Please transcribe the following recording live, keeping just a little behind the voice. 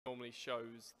normally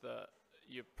shows that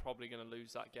you're probably going to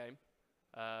lose that game.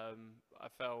 I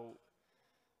felt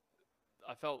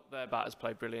their batters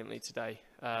played brilliantly today.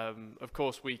 Of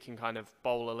course, we can kind of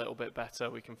bowl a little bit better,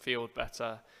 we can field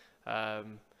better,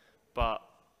 but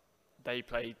they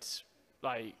played,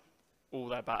 like, all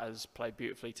their batters played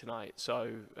beautifully tonight.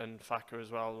 So, and Thacker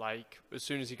as well, like, as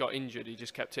soon as he got injured, he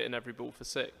just kept hitting every ball for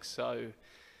six. So,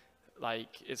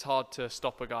 like, it's hard to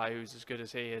stop a guy who's as good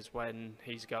as he is when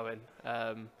he's going.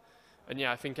 And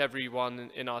yeah, I think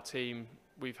everyone in our team,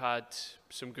 we've had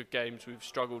some good games. We've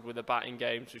struggled with the batting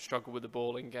games. We've struggled with the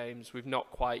bowling games. We've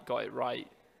not quite got it right,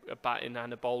 a batting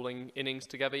and a bowling innings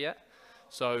together yet.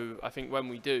 So I think when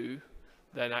we do,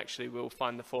 then actually we'll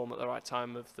find the form at the right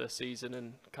time of the season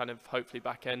and kind of hopefully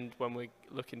back end when we're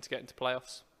looking to get into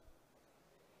playoffs.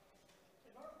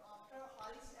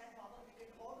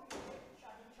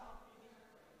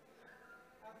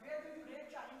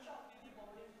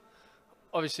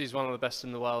 Obviously, he's one of the best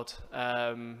in the world.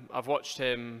 I've watched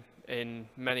him in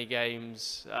many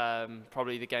games.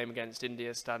 Probably the game against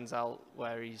India stands out,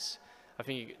 where I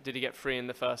think, did he get 3 in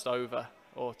the first over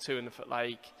or 2 in the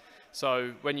like?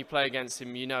 So when you play against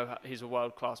him, you know he's a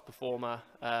world-class performer,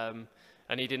 and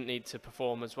he didn't need to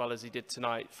perform as well as he did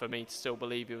tonight for me to still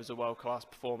believe he was a world-class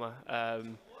performer.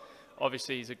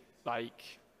 Obviously,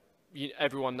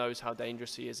 everyone knows how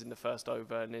dangerous he is in the first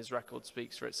over, and his record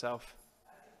speaks for itself.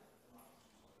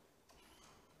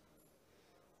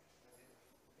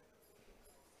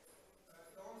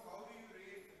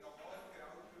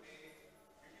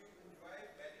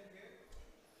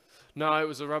 No, it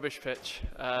was a rubbish pitch.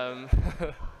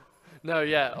 No,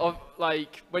 yeah,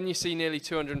 like when you see nearly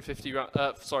 450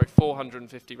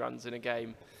 runs in a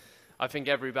game, I think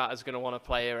every batter's going to want to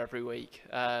play here every week.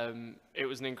 It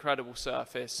was an incredible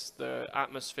surface, the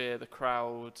atmosphere, the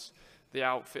crowds, the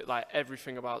outfit, like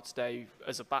everything about today,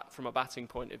 from a batting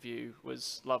point of view,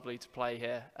 was lovely to play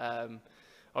here.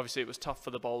 Obviously, it was tough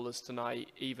for the bowlers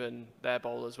tonight. Even their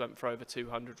bowlers went for over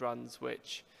 200 runs,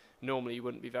 which normally you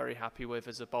wouldn't be very happy with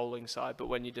as a bowling side, but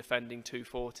when you're defending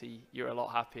 240, you're a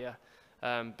lot happier.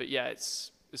 But yeah,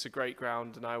 it's a great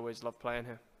ground, and I always love playing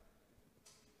here.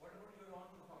 What about your own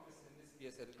performance in this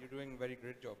PSL? You're doing a very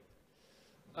great job.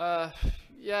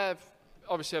 Yeah,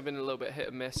 obviously I've been a little bit hit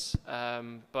and miss,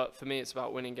 but for me it's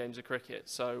about winning games of cricket.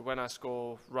 So when I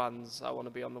score runs, I want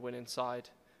to be on the winning side.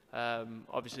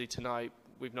 Obviously tonight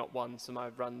we've not won, so my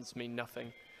runs mean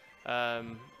nothing.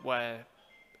 Where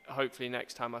hopefully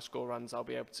next time I score runs, I'll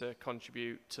be able to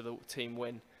contribute to the team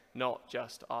win, not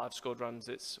just, I've scored runs.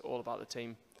 It's all about the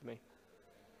team for me.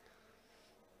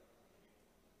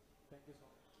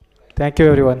 Thank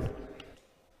you, everyone.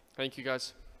 Thank you,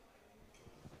 guys.